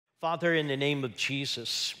Father, in the name of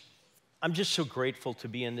Jesus, I'm just so grateful to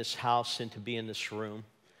be in this house and to be in this room.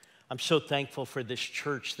 I'm so thankful for this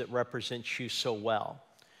church that represents you so well.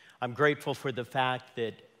 I'm grateful for the fact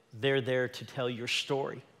that they're there to tell your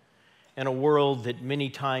story in a world that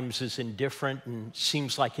many times is indifferent and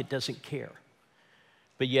seems like it doesn't care.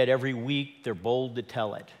 But yet every week they're bold to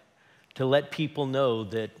tell it, to let people know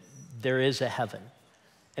that there is a heaven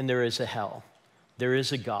and there is a hell. There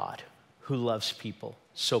is a God who loves people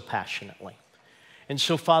so passionately. And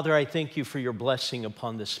so, Father, I thank you for your blessing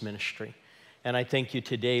upon this ministry. And I thank you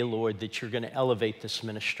today, Lord, that you're going to elevate this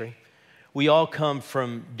ministry. We all come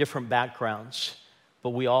from different backgrounds, but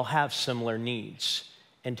we all have similar needs.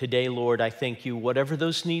 And today, Lord, I thank you, whatever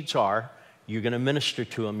those needs are, you're going to minister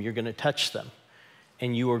to them, you're going to touch them,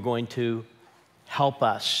 and you are going to help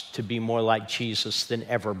us to be more like Jesus than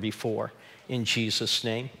ever before. In Jesus'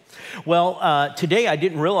 name. Well, today I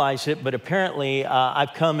didn't realize it, but apparently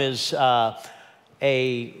I've come as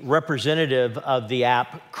a representative of the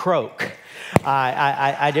app Cooke.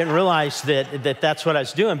 I didn't realize that's what I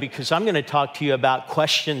was doing, because I'm going to talk to you about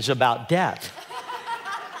questions about death.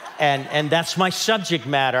 And that's my subject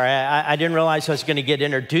matter. I didn't realize I was going to get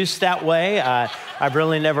introduced that way. I've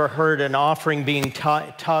really never heard an offering being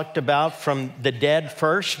talked about from the dead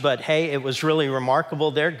first, but hey, it was really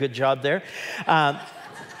remarkable there. Good job there.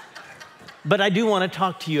 But I do want to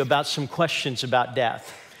talk to you about some questions about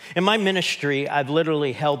death. In my ministry, I've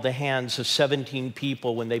literally held the hands of 17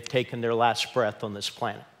 people when they've taken their last breath on this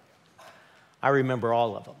planet. I remember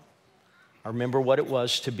all of them. I remember what it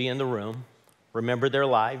was to be in the room, remember their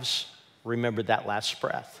lives, remember that last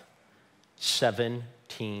breath.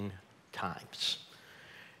 17 times.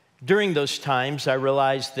 During those times, I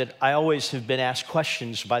realized that I always have been asked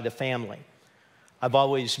questions by the family. I've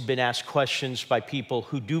always been asked questions by people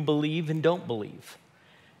who do believe and don't believe.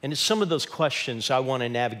 And it's some of those questions I want to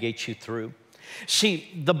navigate you through. See,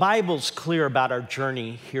 the Bible's clear about our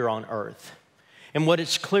journey here on earth. And what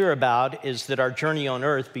it's clear about is that our journey on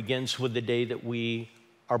earth begins with the day that we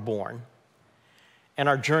are born. And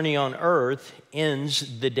our journey on earth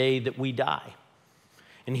ends the day that we die.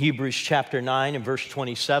 In Hebrews chapter 9 and verse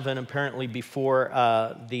 27, apparently before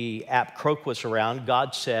the app Cooke was around,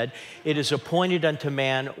 God said, "It is appointed unto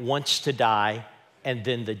man once to die, and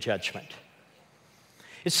then the judgment."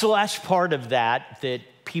 It's the last part of that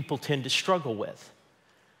people tend to struggle with.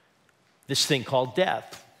 This thing called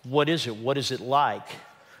death. What is it? What is it like?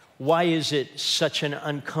 Why is it such an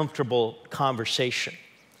uncomfortable conversation?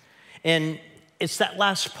 And it's that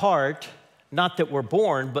last part, not that we're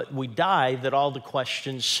born, but we die, that all the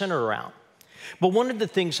questions center around. But one of the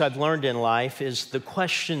things I've learned in life is the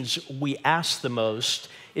questions we ask the most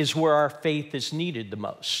is where our faith is needed the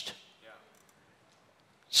most.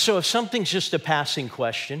 So if something's just a passing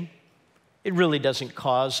question, it really doesn't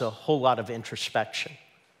cause a whole lot of introspection.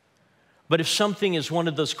 But if something is one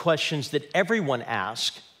of those questions that everyone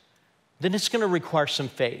asks, then it's going to require some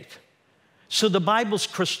faith. So the Bible's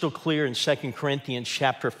crystal clear in 2 Corinthians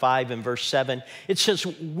chapter 5 and verse 7. It says,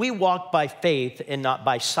 we walk by faith and not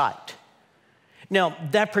by sight. Now,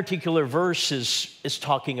 that particular verse is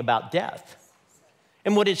talking about death.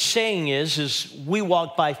 And what it's saying is we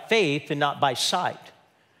walk by faith and not by sight.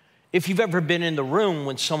 If you've ever been in the room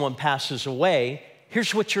when someone passes away,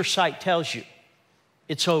 here's what your sight tells you.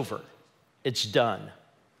 It's over. It's done.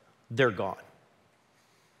 They're gone.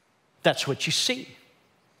 That's what you see.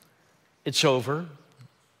 It's over.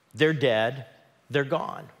 They're dead. They're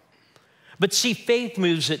gone. But see, faith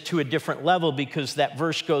moves it to a different level, because that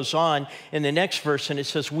verse goes on in the next verse and it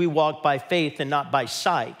says, we walk by faith and not by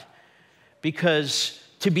sight. Because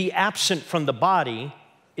to be absent from the body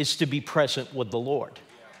is to be present with the Lord.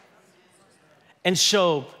 And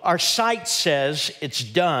so our sight says it's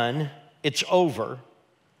done, it's over,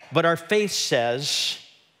 but our faith says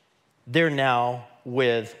they're now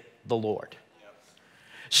with the Lord.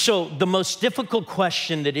 So the most difficult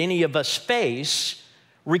question that any of us face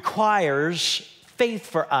requires faith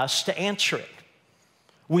for us to answer it.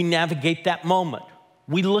 We navigate that moment.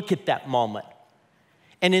 We look at that moment.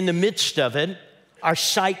 And in the midst of it, our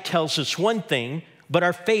sight tells us one thing, but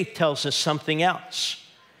our faith tells us something else.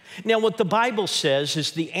 Now, what the Bible says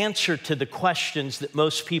is the answer to the questions that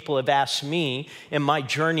most people have asked me in my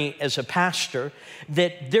journey as a pastor,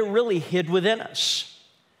 that they're really hid within us.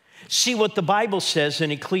 See what the Bible says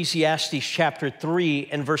in Ecclesiastes chapter 3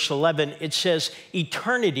 and verse 11. It says,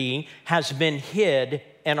 eternity has been hid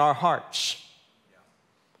in our hearts.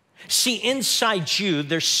 See, inside you,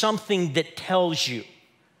 there's something that tells you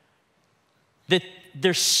that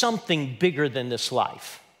there's something bigger than this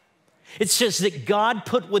life. It says that God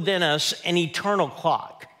put within us an eternal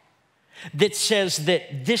clock. that says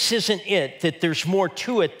that this isn't it, that there's more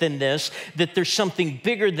to it than this, that there's something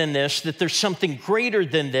bigger than this, that there's something greater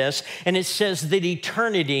than this, and it says that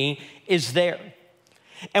eternity is there.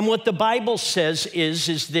 And what the Bible says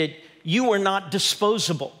is that you are not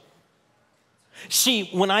disposable. See,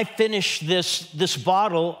 when I finish this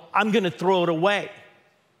bottle, I'm going to throw it away.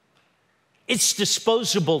 It's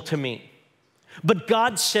disposable to me. But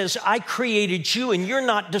God says, I created you and you're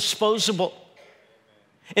not disposable.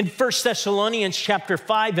 In 1 Thessalonians chapter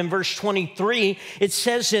 5 and verse 23, it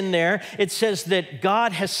says in there, it says that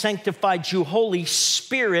God has sanctified you wholly,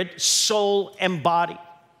 spirit, soul, and body.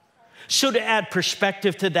 So to add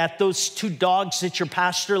perspective to that, those two dogs that your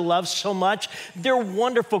pastor loves so much, they're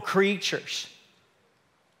wonderful creatures.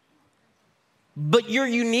 But you're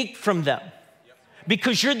unique from them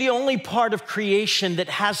because you're the only part of creation that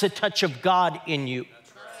has a touch of God in you.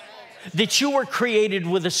 That you were created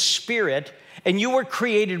with a spirit, and you were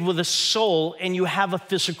created with a soul, and you have a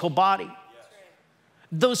physical body.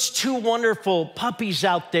 Those two wonderful puppies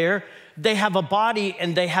out there, they have a body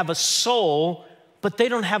and they have a soul, but they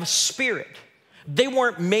don't have a spirit. They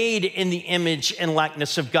weren't made in the image and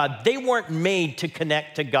likeness of God. They weren't made to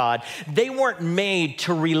connect to God. They weren't made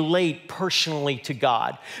to relate personally to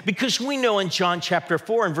God. Because we know in John chapter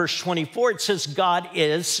 4 and verse 24, it says God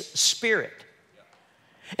is spirit.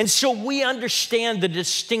 And so we understand the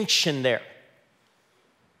distinction there.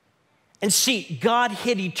 And see, God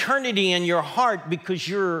hid eternity in your heart because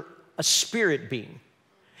you're a spirit being.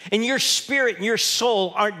 And your spirit and your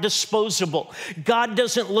soul aren't disposable. God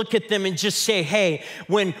doesn't look at them and just say, hey,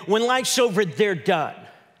 when life's over, they're done.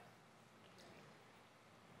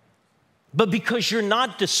 But because you're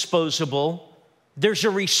not disposable, there's a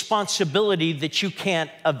responsibility that you can't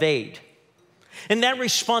evade. And that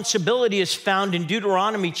responsibility is found in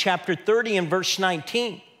Deuteronomy chapter 30 and verse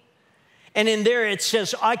 19. And in there it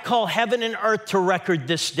says, I call heaven and earth to record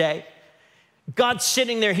this day. God's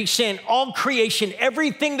sitting there, he's saying, all creation,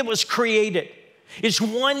 everything that was created is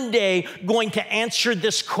one day going to answer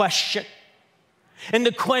this question. And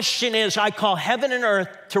the question is, I call heaven and earth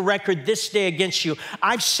to record this day against you.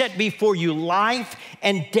 I've set before you life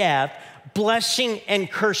and death, blessing and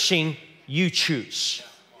cursing, you choose.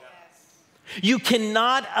 You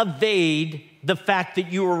cannot evade the fact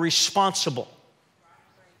that you are responsible.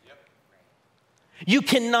 You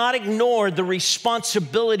cannot ignore the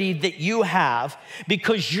responsibility that you have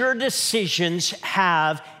because your decisions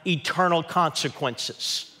have eternal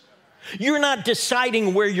consequences. You're not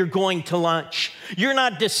deciding where you're going to lunch. You're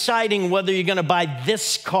not deciding whether you're going to buy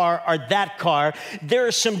this car or that car. There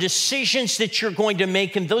are some decisions that you're going to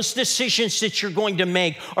make, and those decisions that you're going to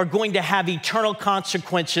make are going to have eternal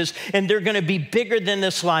consequences, and they're going to be bigger than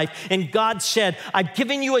this life. And God said, I've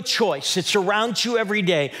given you a choice. It's around you every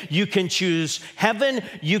day. You can choose heaven.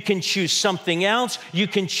 You can choose something else. You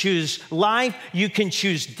can choose life. You can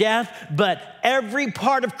choose death. But every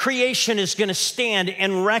part of creation is going to stand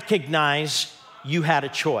and recognize you had a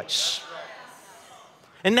choice.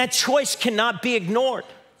 And that choice cannot be ignored.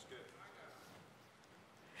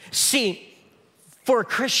 See, for a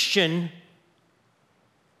Christian,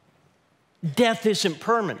 death isn't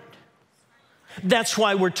permanent. That's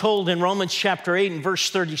why we're told in Romans chapter 8 and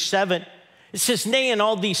verse 37, it says, nay, in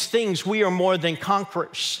all these things we are more than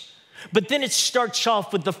conquerors. But then it starts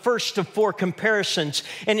off with the first of four comparisons,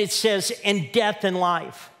 and it says, in death and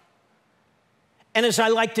life. And as I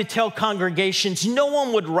like to tell congregations, no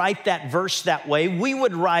one would write that verse that way. We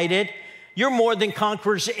would write it, you're more than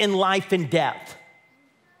conquerors in life and death.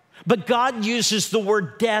 But God uses the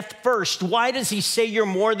word death first. Why does he say you're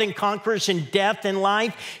more than conquerors in death and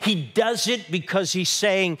life? He does it because he's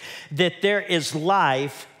saying that there is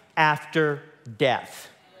life after death.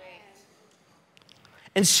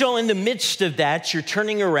 And so in the midst of that, you're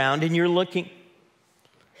turning around and you're looking.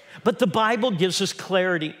 But the Bible gives us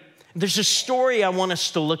clarity. There's a story I want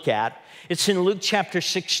us to look at. It's in Luke chapter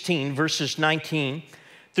 16, verses 19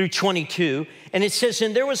 through 22. And it says,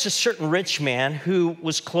 and there was a certain rich man who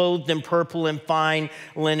was clothed in purple and fine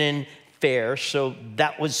linen fair. So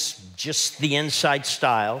that was just the inside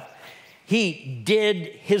style. He did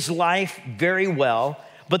his life very well.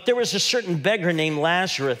 But there was a certain beggar named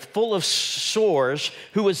Lazarus, full of sores,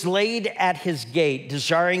 who was laid at his gate,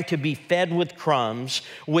 desiring to be fed with crumbs,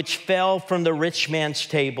 which fell from the rich man's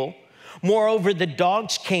table. Moreover, the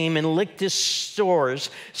dogs came and licked his sores.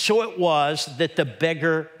 So it was that the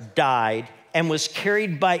beggar died and was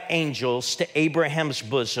carried by angels to Abraham's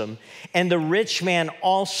bosom. And the rich man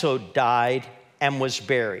also died and was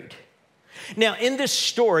buried. Now, in this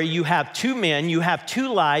story, you have two men, you have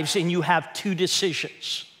two lives, and you have two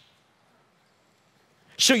decisions.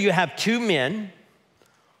 So you have two men.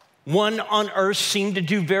 One on earth seemed to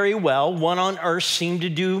do very well. One on earth seemed to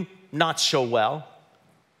do not so well.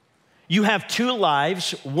 You have two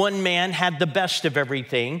lives. One man had the best of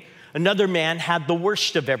everything. Another man had the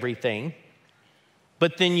worst of everything.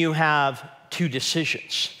 But then you have two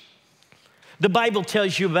decisions. The Bible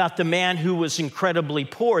tells you about the man who was incredibly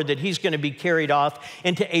poor, that he's going to be carried off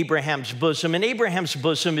into Abraham's bosom. And Abraham's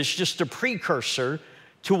bosom is just a precursor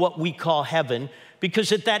to what we call heaven,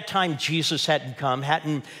 because at that time Jesus hadn't come,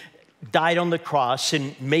 hadn't died on the cross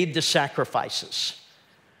and made the sacrifices.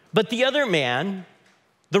 But the other man,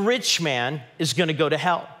 the rich man, is going to go to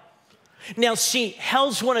hell. Now see,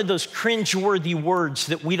 hell's one of those cringeworthy words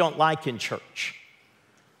that we don't like in church.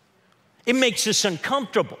 It makes us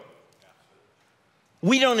uncomfortable.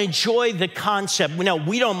 We don't enjoy the concept. No,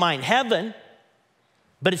 we don't mind heaven,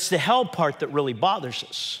 but it's the hell part that really bothers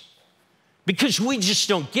us because we just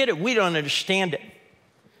don't get it. We don't understand it.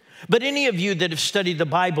 But any of you that have studied the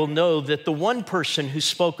Bible know that the one person who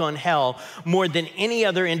spoke on hell more than any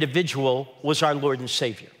other individual was our Lord and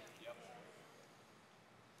Savior.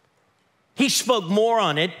 He spoke more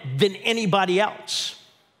on it than anybody else.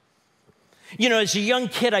 You know, as a young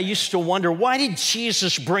kid, I used to wonder, why did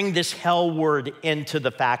Jesus bring this hell word into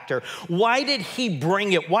the factor? Why did he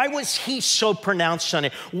bring it? Why was he so pronounced on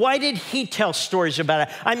it? Why did he tell stories about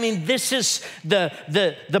it? I mean, this is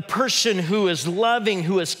the person who is loving,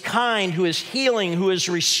 who is kind, who is healing, who is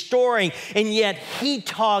restoring, and yet he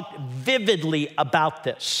talked vividly about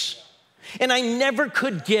this. And I never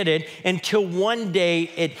could get it until one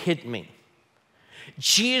day it hit me.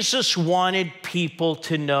 Jesus wanted people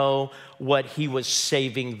to know what he was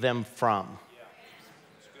saving them from.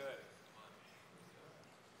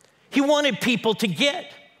 He wanted people to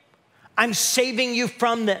get, I'm saving you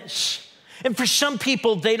from this. And for some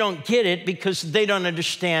people, they don't get it because they don't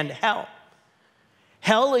understand hell.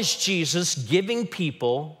 Hell is Jesus giving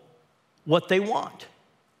people what they want.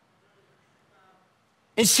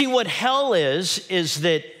 And see, what hell is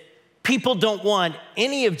that people don't want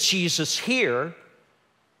any of Jesus here.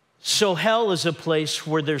 So hell is a place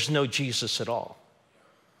where there's no Jesus at all.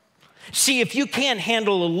 See, if you can't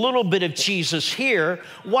handle a little bit of Jesus here,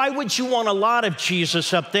 why would you want a lot of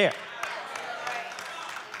Jesus up there?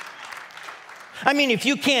 I mean, if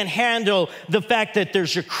you can't handle the fact that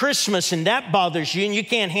there's a Christmas and that bothers you, and you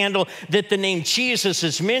can't handle that the name Jesus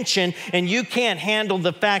is mentioned, and you can't handle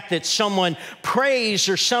the fact that someone prays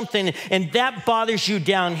or something, and that bothers you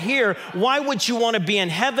down here, why would you want to be in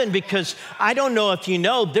heaven? Because I don't know if you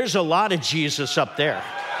know, there's a lot of Jesus up there.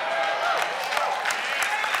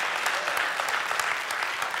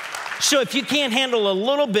 So if you can't handle a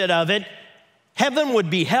little bit of it, heaven would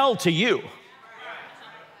be hell to you.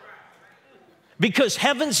 Because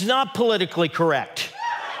heaven's not politically correct.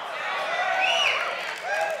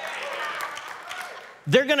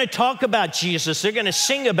 They're going to talk about Jesus. They're going to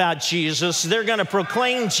sing about Jesus. They're going to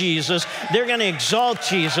proclaim Jesus. They're going to exalt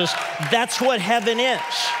Jesus. That's what heaven is.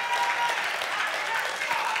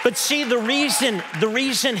 But see, the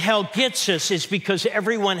reason hell gets us is because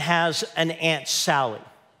everyone has an Aunt Sally.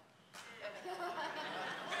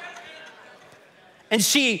 And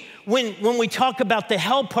see, when we talk about the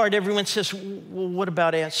hell part, everyone says, well, what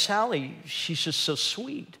about Aunt Sally? She's just so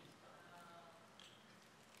sweet.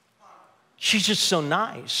 She's just so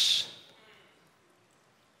nice.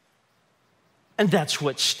 And that's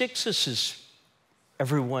what sticks us, is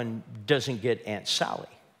everyone doesn't get Aunt Sally.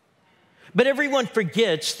 But everyone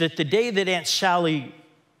forgets that the day that Aunt Sally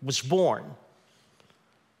was born,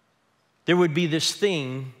 there would be this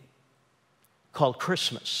thing called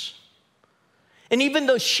Christmas. And even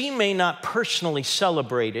though she may not personally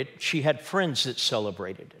celebrate it, she had friends that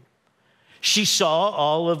celebrated it. She saw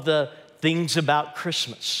all of the things about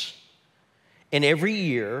Christmas. And every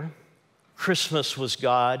year, Christmas was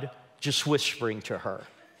God just whispering to her,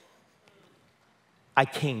 I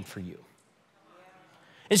came for you.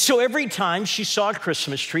 And so every time she saw a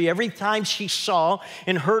Christmas tree, every time she saw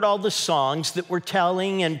and heard all the songs that were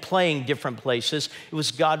telling and playing different places, it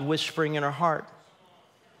was God whispering in her heart,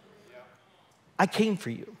 I came for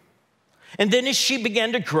you. And then as she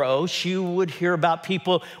began to grow, she would hear about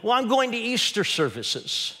people, well, I'm going to Easter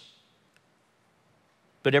services.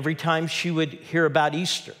 But every time she would hear about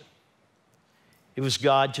Easter, it was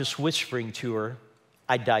God just whispering to her,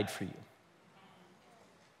 I died for you.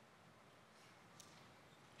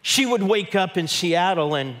 She would wake up in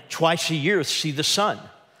Seattle and twice a year see the sun.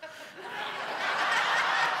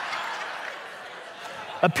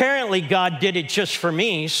 Apparently, God did it just for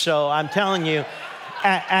me, so I'm telling you,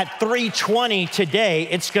 at 3:20 today,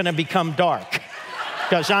 it's going to become dark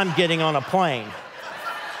because I'm getting on a plane.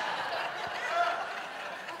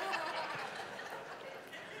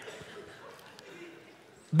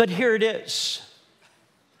 But here it is.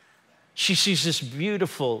 She sees this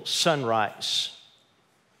beautiful sunrise.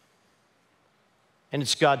 And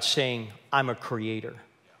it's God saying, I'm a creator.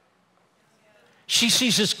 She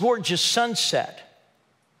sees this gorgeous sunset.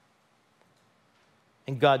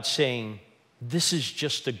 And God saying, this is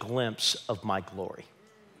just a glimpse of my glory.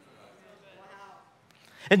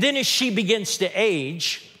 And then as she begins to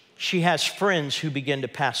age, she has friends who begin to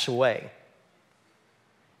pass away.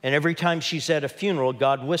 And every time she's at a funeral,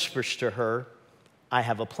 God whispers to her, I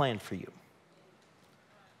have a plan for you.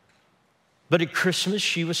 But at Christmas,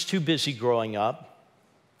 she was too busy growing up.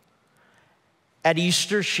 At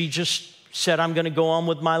Easter, she just said, I'm going to go on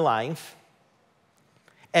with my life.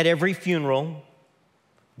 At every funeral,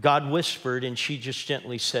 God whispered, and she just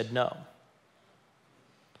gently said no.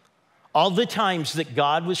 All the times that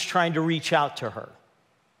God was trying to reach out to her,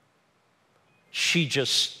 she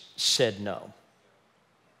just said no.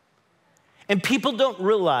 And people don't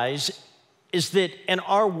realize is that in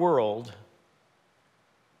our world,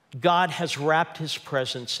 God has wrapped his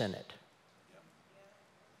presence in it.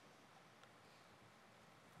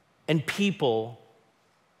 And people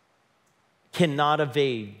cannot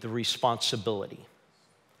evade the responsibility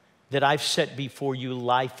that I've set before you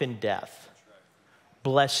life and death,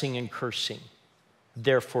 blessing and cursing.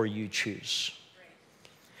 Therefore, you choose.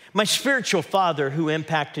 My spiritual father, who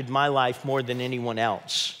impacted my life more than anyone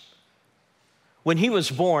else, when he was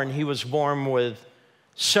born with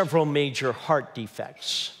several major heart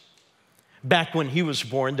defects. Back when he was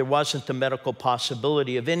born, there wasn't the medical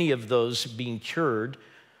possibility of any of those being cured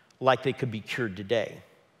like they could be cured today.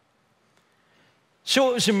 So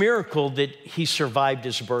it was a miracle that he survived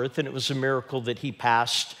his birth, and it was a miracle that he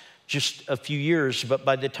passed just a few years, but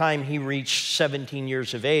by the time he reached 17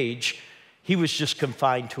 years of age, he was just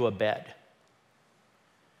confined to a bed.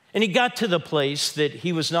 And he got to the place that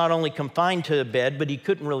he was not only confined to a bed, but he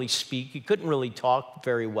couldn't really speak, he couldn't really talk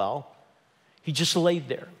very well. He just laid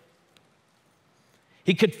there.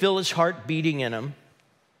 He could feel his heart beating in him,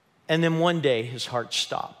 and then one day his heart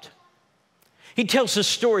stopped. He tells a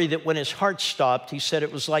story that when his heart stopped, he said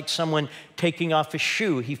it was like someone taking off a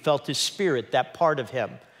shoe. He felt his spirit, that part of him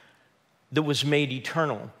that was made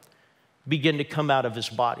eternal, begin to come out of his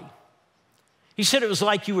body. He said it was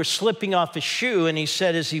like you were slipping off a shoe, and he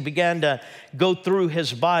said as he began to go through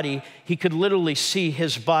his body, he could literally see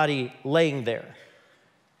his body laying there.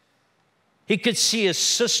 He could see his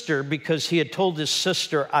sister because he had told his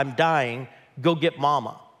sister, I'm dying, go get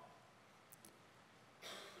mama.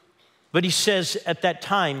 But he says at that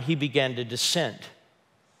time, he began to descend.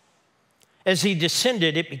 As he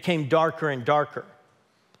descended, it became darker and darker.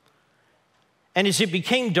 And as it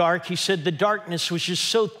became dark, he said the darkness was just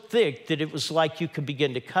so thick that it was like you could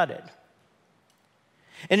begin to cut it.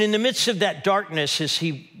 And in the midst of that darkness, as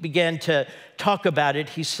he began to talk about it,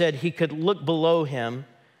 he said he could look below him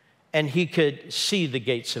and he could see the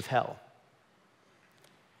gates of hell.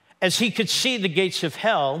 As he could see the gates of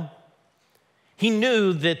hell, he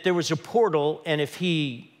knew that there was a portal, and if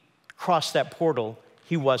he crossed that portal,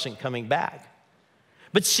 he wasn't coming back.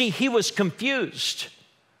 But see, he was confused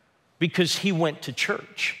because he went to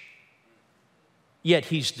church, yet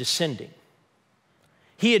he's descending.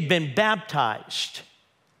 He had been baptized,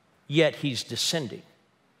 yet he's descending.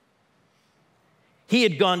 He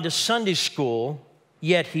had gone to Sunday school,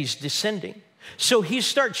 yet he's descending. So he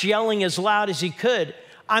starts yelling as loud as he could,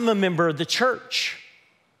 I'm a member of the church.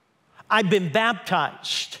 I've been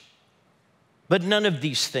baptized, but none of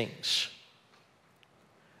these things.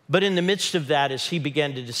 But in the midst of that, as he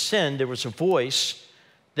began to descend, there was a voice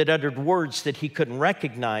that uttered words that he couldn't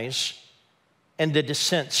recognize, and the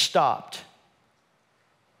descent stopped.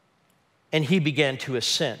 And he began to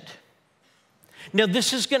ascend. Now,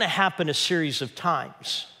 this is going to happen a series of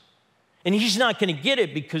times. And he's not going to get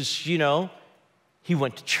it because, he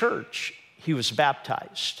went to church. He was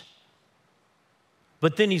baptized.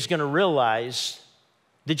 But then he's going to realize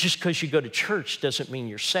that just because you go to church doesn't mean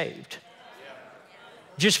you're saved.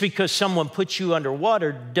 Just because someone puts you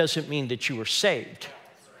underwater doesn't mean that you were saved.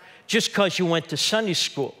 Just because you went to Sunday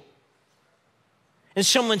school. And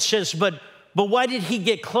someone says, but why did he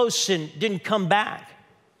get close and didn't come back?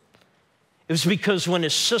 It was because when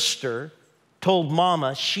his sister told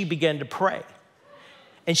mama, she began to pray.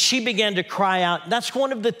 And she began to cry out. That's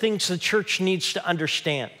one of the things the church needs to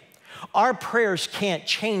understand. Our prayers can't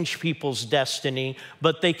change people's destiny,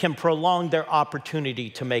 but they can prolong their opportunity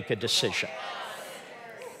to make a decision.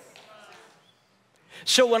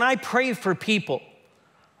 So when I pray for people,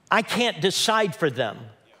 I can't decide for them,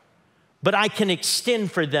 but I can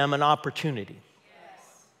extend for them an opportunity.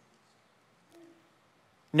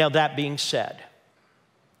 Now, that being said,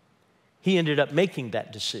 he ended up making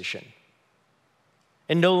that decision.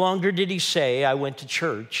 And no longer did he say, I went to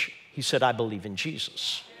church. He said, I believe in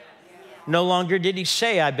Jesus. No longer did he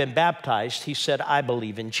say, I've been baptized. He said, I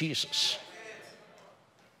believe in Jesus.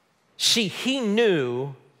 See, he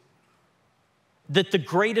knew that the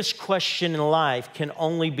greatest question in life can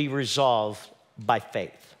only be resolved by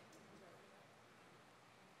faith.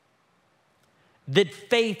 That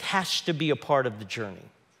faith has to be a part of the journey.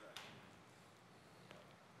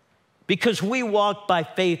 Because we walk by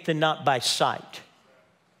faith and not by sight.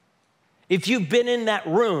 If you've been in that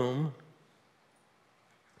room,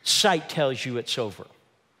 sight tells you it's over.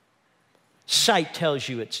 Sight tells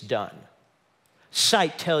you it's done.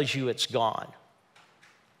 Sight tells you it's gone.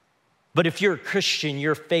 But if you're a Christian,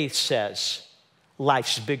 your faith says,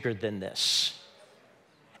 life's bigger than this.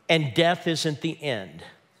 And death isn't the end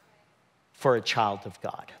for a child of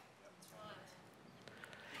God.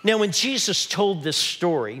 Now, when Jesus told this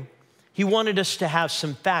story, he wanted us to have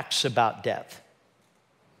some facts about death.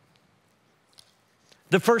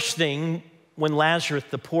 The first thing, when Lazarus,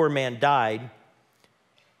 the poor man, died,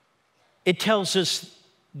 it tells us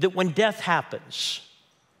that when death happens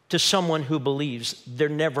to someone who believes, they're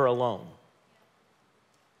never alone.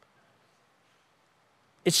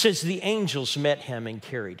 It says the angels met him and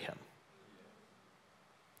carried him.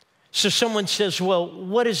 So someone says, well,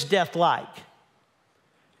 what is death like?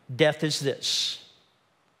 Death is this.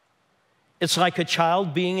 It's like a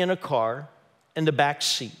child being in a car in the back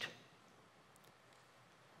seat.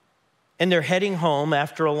 And they're heading home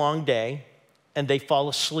after a long day, and they fall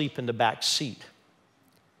asleep in the back seat.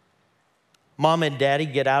 Mom and Daddy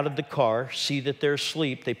get out of the car, see that they're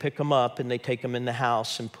asleep, they pick them up, and they take them in the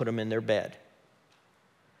house and put them in their bed.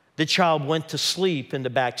 The child went to sleep in the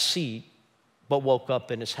back seat, but woke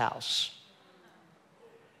up in his house.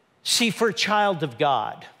 See, for a child of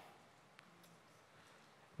God,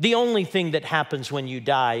 the only thing that happens when you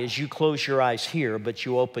die is you close your eyes here, but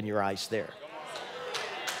you open your eyes there.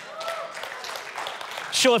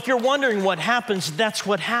 So if you're wondering what happens, that's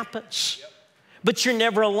what happens. But you're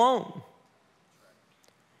never alone.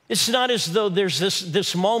 It's not as though there's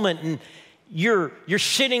this moment and you're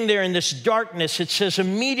sitting there in this darkness. It says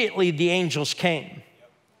immediately the angels came.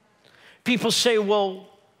 People say, well,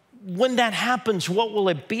 when that happens, what will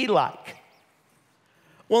it be like?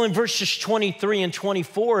 Well, in verses 23 and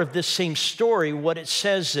 24 of this same story, what it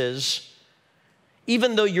says is,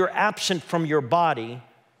 even though you're absent from your body,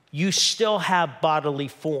 you still have bodily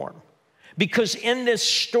form. Because in this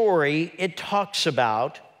story, it talks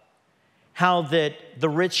about how that the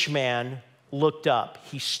rich man looked up.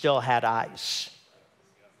 He still had eyes.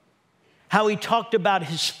 How he talked about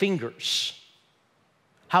his fingers.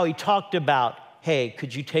 How he talked about, hey,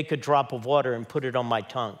 could you take a drop of water and put it on my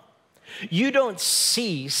tongue? You don't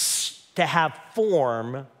cease to have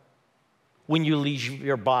form when you leave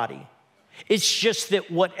your body. It's just that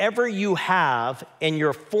whatever you have in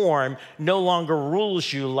your form no longer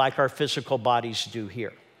rules you like our physical bodies do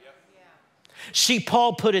here. See,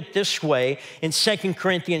 Paul put it this way in 2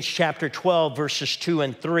 Corinthians chapter 12, verses 2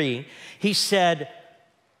 and 3. He said,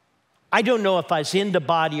 I don't know if I was in the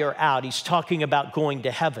body or out. He's talking about going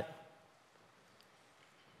to heaven.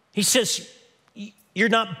 He says, you're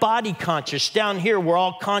not body conscious. Down here, we're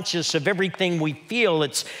all conscious of everything we feel.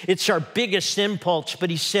 It's our biggest impulse. But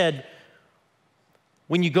he said,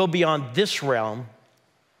 when you go beyond this realm,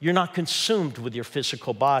 you're not consumed with your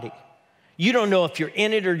physical body. You don't know if you're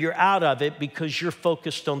in it or you're out of it because you're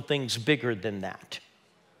focused on things bigger than that.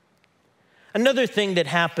 Another thing that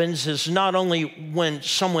happens is not only when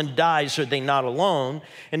someone dies are they not alone,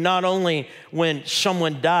 and not only when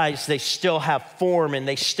someone dies they still have form and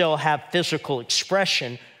they still have physical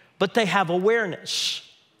expression, but they have awareness.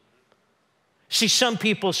 See, some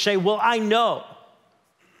people say, well, I know.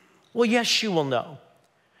 Well, yes, you will know.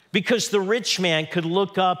 Because the rich man could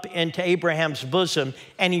look up into Abraham's bosom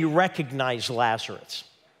and he recognized Lazarus.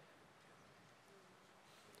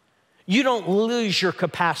 You don't lose your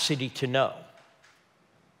capacity to know.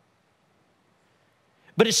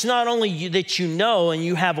 But it's not only that you know and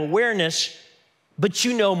you have awareness, but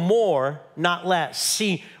you know more, not less.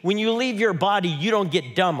 See, when you leave your body, you don't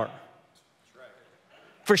get dumber.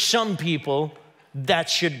 For some people, that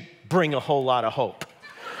should bring a whole lot of hope.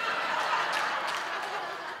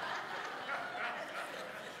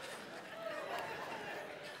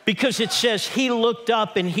 Because it says he looked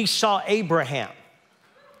up and he saw Abraham.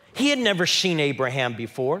 He had never seen Abraham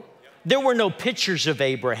before. There were no pictures of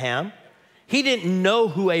Abraham. He didn't know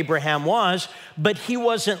who Abraham was, but he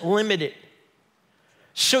wasn't limited.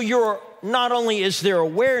 So not only is there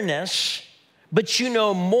awareness, but you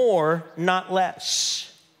know more, not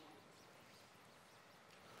less.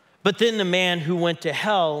 But then the man who went to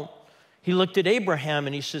hell, he looked at Abraham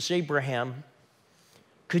and he says, Abraham,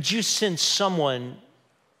 could you send someone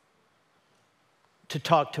to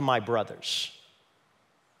talk to my brothers,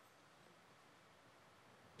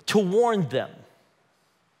 to warn them?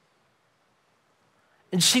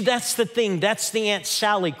 And see, that's the thing. That's the Aunt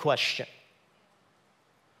Sally question.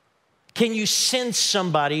 Can you send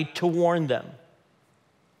somebody to warn them?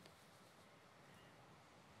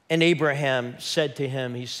 And Abraham said to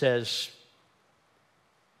him, he says,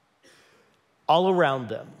 all around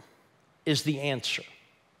them is the answer.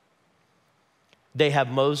 They have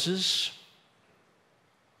Moses.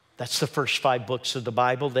 That's the first 5 books of the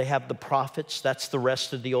Bible. They have the prophets. That's the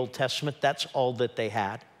rest of the Old Testament. That's all that they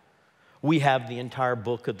had. We have the entire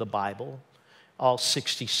book of the Bible, all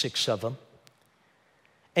 66 of them.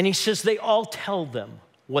 And he says they all tell them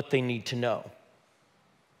what they need to know.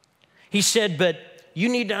 He said, but you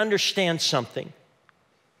need to understand something.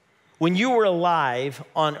 When you were alive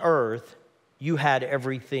on earth, you had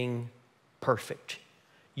everything perfect.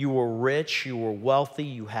 You were rich, you were wealthy,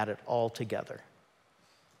 you had it all together.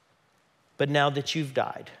 But now that you've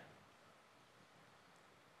died,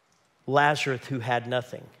 Lazarus, who had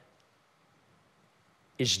nothing,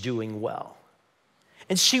 is doing well.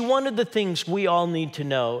 And see, one of the things we all need to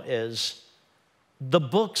know is the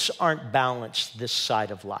books aren't balanced this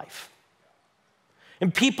side of life.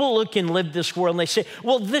 And people look and live this world and they say,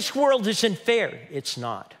 well, this world isn't fair. It's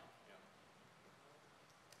not.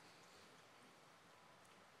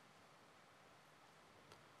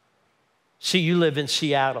 See, you live in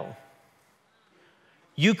Seattle.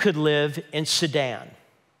 You could live in Sudan.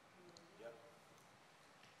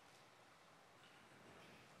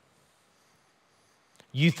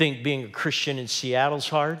 You think being a Christian in Seattle's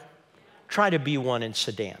hard? Try to be one in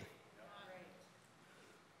Sudan.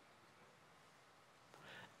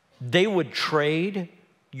 They would trade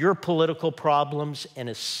your political problems in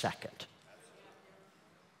a second.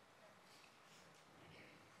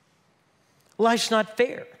 Life's not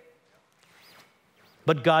fair.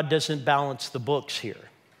 But God doesn't balance the books here.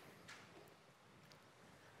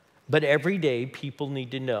 But every day, people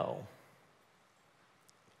need to know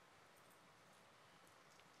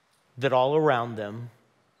that all around them,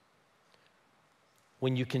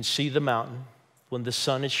 when you can see the mountain, when the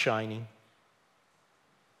sun is shining,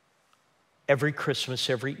 every Christmas,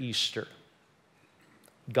 every Easter,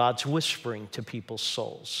 God's whispering to people's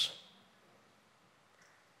souls.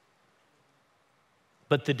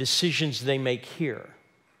 But the decisions they make here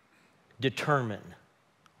determine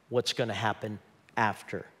what's going to happen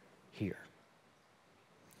after here.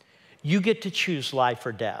 You get to choose life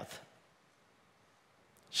or death.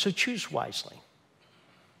 So choose wisely.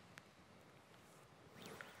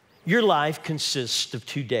 Your life consists of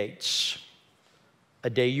 2 dates. A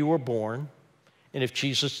day you were born, and if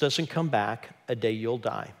Jesus doesn't come back, a day you'll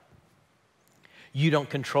die. You don't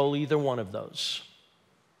control either one of those.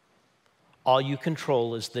 All you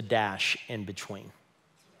control is the dash in between.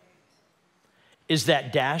 Is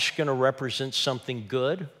that dash going to represent something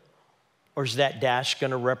good, or is that dash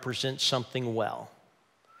going to represent something well?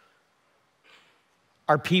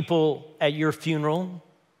 Are people at your funeral,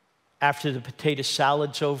 after the potato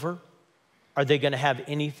salad's over, are they going to have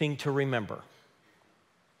anything to remember?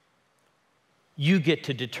 You get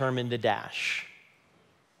to determine the dash.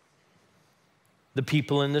 The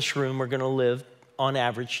people in this room are going to live on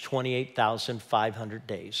average 28,500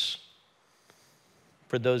 days.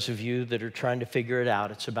 For those of you that are trying to figure it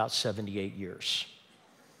out, it's about 78 years.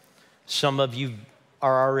 Some of you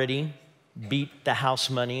are already beat the house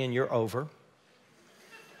money and you're over.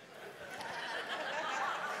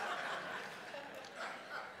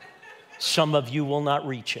 Some of you will not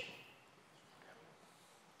reach it.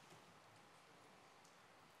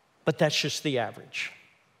 But that's just the average.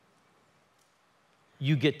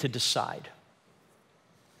 You get to decide.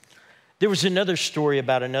 There was another story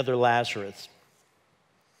about another Lazarus.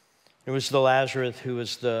 It was the Lazarus who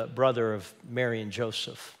was the brother of Mary and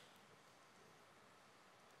Joseph.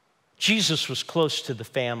 Jesus was close to the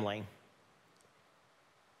family,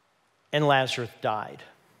 and Lazarus died.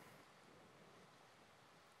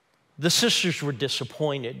 The sisters were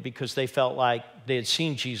disappointed because they felt like they had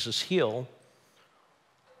seen Jesus heal.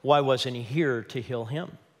 Why wasn't he here to heal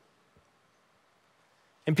him?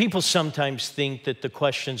 And people sometimes think that the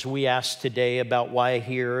questions we ask today about why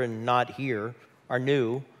here and not here are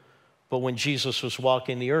new, but when Jesus was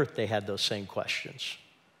walking the earth, they had those same questions.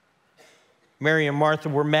 Mary and Martha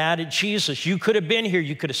were mad at Jesus. You could have been here.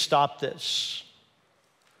 You could have stopped this.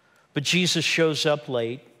 But Jesus shows up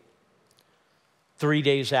late, 3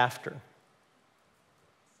 days after.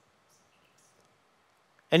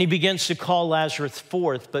 And he begins to call Lazarus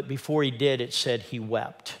forth, but before he did, it said he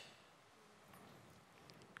wept.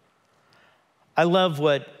 I love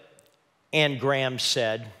what Anne Graham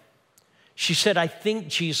said. She said, I think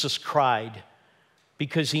Jesus cried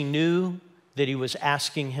because he knew that he was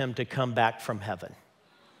asking him to come back from heaven.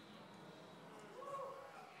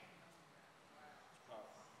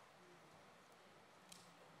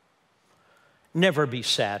 Never be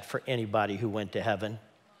sad for anybody who went to heaven.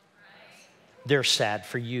 They're sad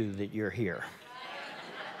for you that you're here.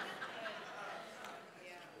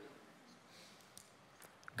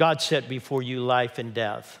 God set before you life and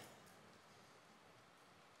death.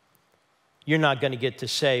 You're not going to get to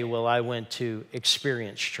say, well, I went to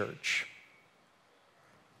Experience Church.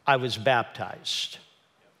 I was baptized.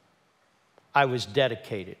 I was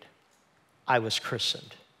dedicated. I was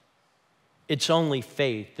christened. It's only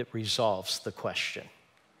faith that resolves the question.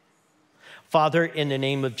 Father, in the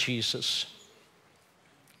name of Jesus,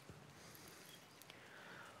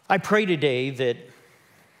 I pray today that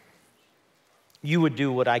you would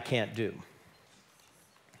do what I can't do.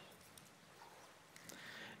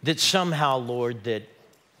 That somehow, Lord, that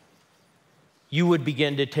you would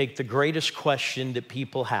begin to take the greatest question that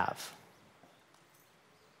people have,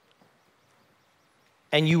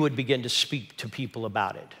 and you would begin to speak to people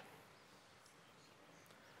about it.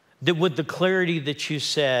 That with the clarity that you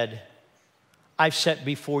said, I've set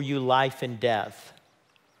before you life and death,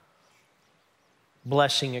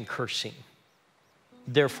 blessing and cursing,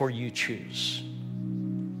 therefore you choose.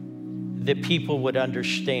 That people would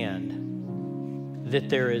understand that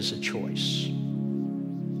there is a choice.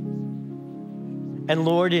 And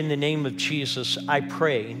Lord, in the name of Jesus, I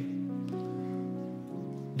pray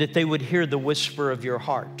that they would hear the whisper of your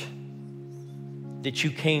heart, that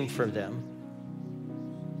you came for them.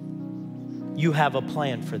 You have a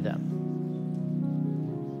plan for them.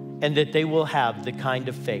 And that they will have the kind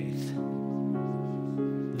of faith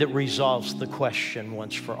that resolves the question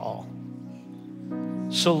once for all.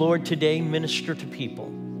 So Lord, today minister to people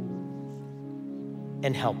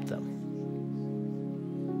and help them.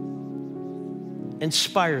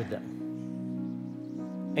 Inspire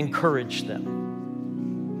them. Encourage them.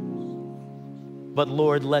 But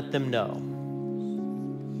Lord, let them know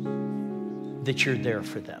that you're there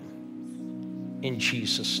for them. In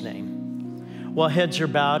Jesus' name. While heads are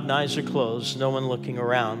bowed and eyes are closed, no one looking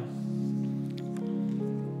around.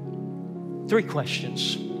 3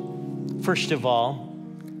 questions. First of all,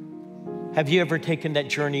 have you ever taken that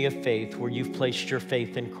journey of faith where you've placed your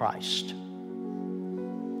faith in Christ?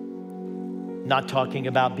 Not talking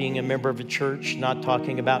about being a member of a church, not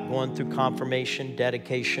talking about going through confirmation,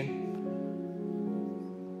 dedication,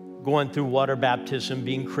 going through water baptism,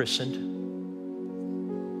 being christened.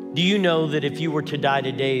 Do you know that if you were to die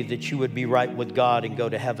today that you would be right with God and go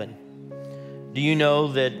to heaven? Do you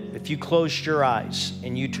know that if you closed your eyes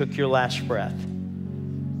and you took your last breath,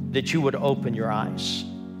 that you would open your eyes?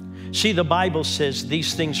 See, the Bible says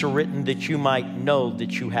these things are written that you might know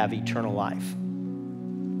that you have eternal life.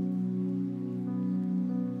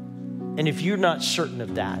 And if you're not certain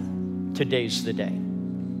of that, today's the day.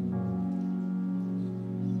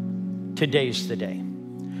 Today's the day.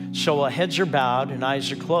 So while heads are bowed and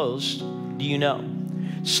eyes are closed, do you know?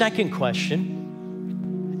 Second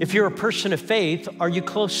question, if you're a person of faith, are you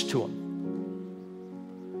close to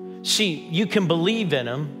him? See, you can believe in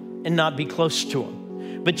him and not be close to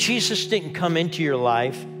him. But Jesus didn't come into your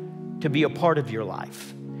life to be a part of your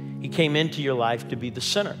life. He came into your life to be the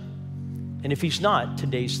center. And if he's not,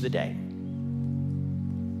 today's the day.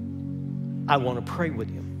 I want to pray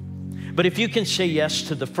with you. But if you can say yes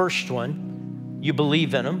to the first one, you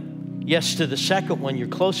believe in him. Yes to the second one, you're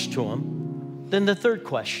close to him. Then the third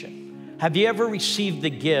question, have you ever received the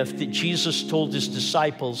gift that Jesus told his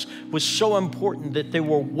disciples was so important that they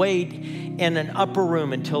were wait in an upper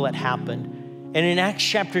room until it happened? And in Acts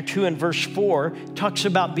chapter 2 and verse 4, talks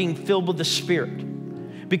about being filled with the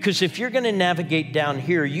Spirit. Because if you're going to navigate down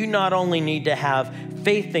here, you not only need to have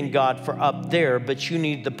faith in God for up there, but you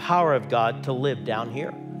need the power of God to live down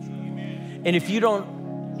here. And if you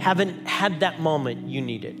haven't had that moment, you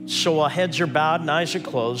need it. So while heads are bowed and eyes are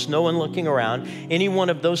closed, no one looking around, any one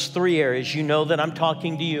of those 3 areas, you know that I'm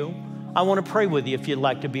talking to you. I want to pray with you if you'd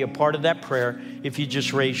like to be a part of that prayer, if you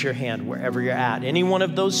just raise your hand wherever you're at. Any one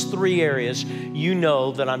of those 3 areas, you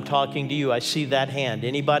know that I'm talking to you. I see that hand.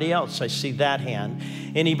 Anybody else? I see that hand.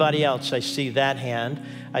 Anybody else? I see that hand.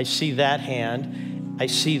 I see that hand. I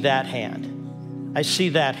see that hand. I see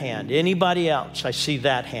that hand. Anybody else? I see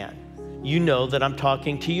that hand. You know that I'm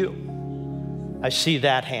talking to you. I see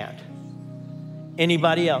that hand.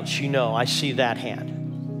 Anybody else? You know, I see that hand.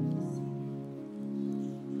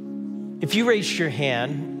 If you raised your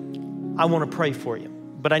hand, I want to pray for you.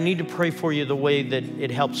 But I need to pray for you the way that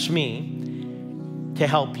it helps me to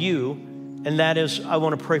help you. And that is, I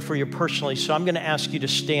want to pray for you personally. So I'm going to ask you to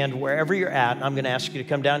stand wherever you're at. I'm going to ask you to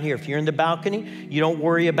come down here. If you're in the balcony, you don't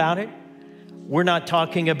worry about it. We're not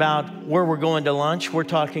talking about where we're going to lunch. We're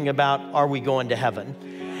talking about, are we going to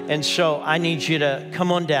heaven? And so I need you to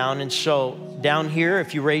come on down. And so down here,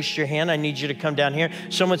 if you raised your hand, I need you to come down here.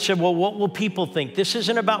 Someone said, well, what will people think? This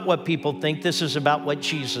isn't about what people think. This is about what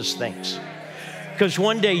Jesus thinks. Because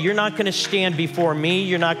one day you're not going to stand before me.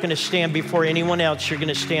 You're not going to stand before anyone else. You're going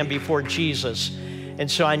to stand before Jesus. And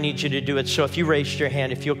so I need you to do it. So if you raised your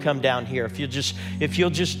hand, if you'll come down here, if you'll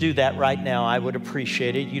just do that right now, I would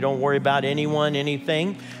appreciate it. You don't worry about anyone,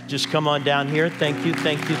 anything. Just come on down here. Thank you,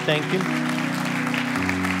 thank you, thank you.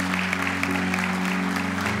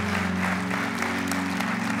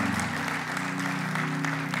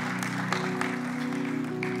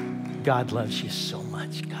 God loves you so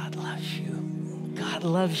much. God loves you. God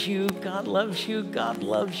loves you. God loves you. God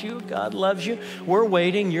loves you. God loves you. We're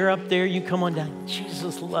waiting. You're up there. You come on down.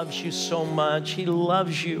 Jesus loves you so much. He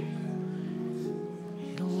loves you.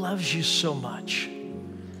 He loves you so much.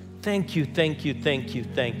 Thank you, thank you, thank you,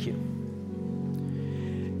 thank you.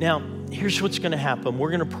 Now, here's what's going to happen.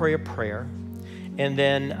 We're going to pray a prayer, and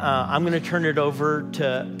then I'm going to turn it over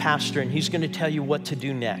to Pastor, and he's going to tell you what to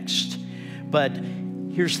do next. But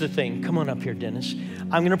here's the thing. Come on up here, Dennis.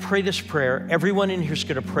 I'm going to pray this prayer. Everyone in here is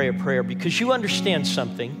going to pray a prayer because you understand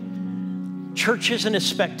something. Church isn't a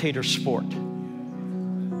spectator sport.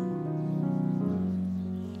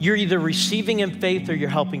 You're either receiving in faith or you're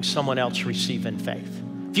helping someone else receive in faith.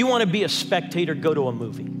 If you want to be a spectator, go to a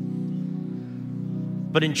movie.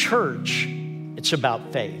 But in church, it's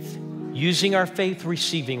about faith. Using our faith,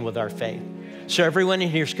 receiving with our faith. So everyone in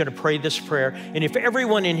here is going to pray this prayer. And if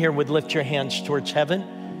everyone in here would lift your hands towards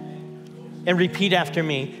heaven and repeat after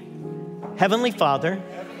me. Heavenly Father,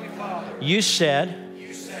 you said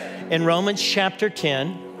in Romans chapter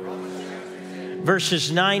 10,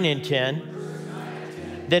 verses 9 and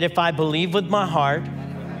 10, that if I believe with my heart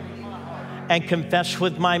and confess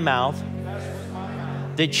with my mouth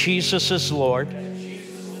that Jesus is Lord,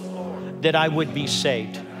 that I would be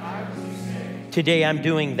saved. Today I'm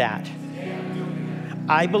doing that.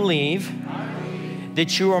 I believe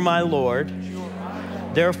that you are my Lord.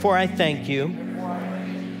 Therefore, I thank you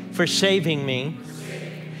for saving me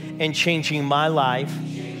and changing my life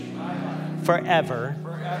forever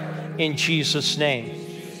in Jesus' name.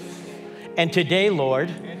 And today,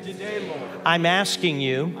 Lord, I'm asking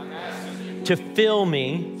you to fill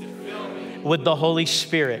me with the Holy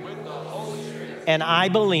Spirit. And I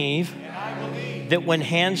believe that when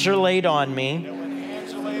hands are laid on me,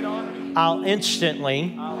 I'll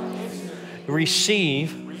instantly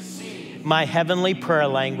receive my heavenly prayer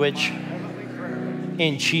language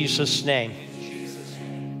in Jesus' name.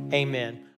 Amen.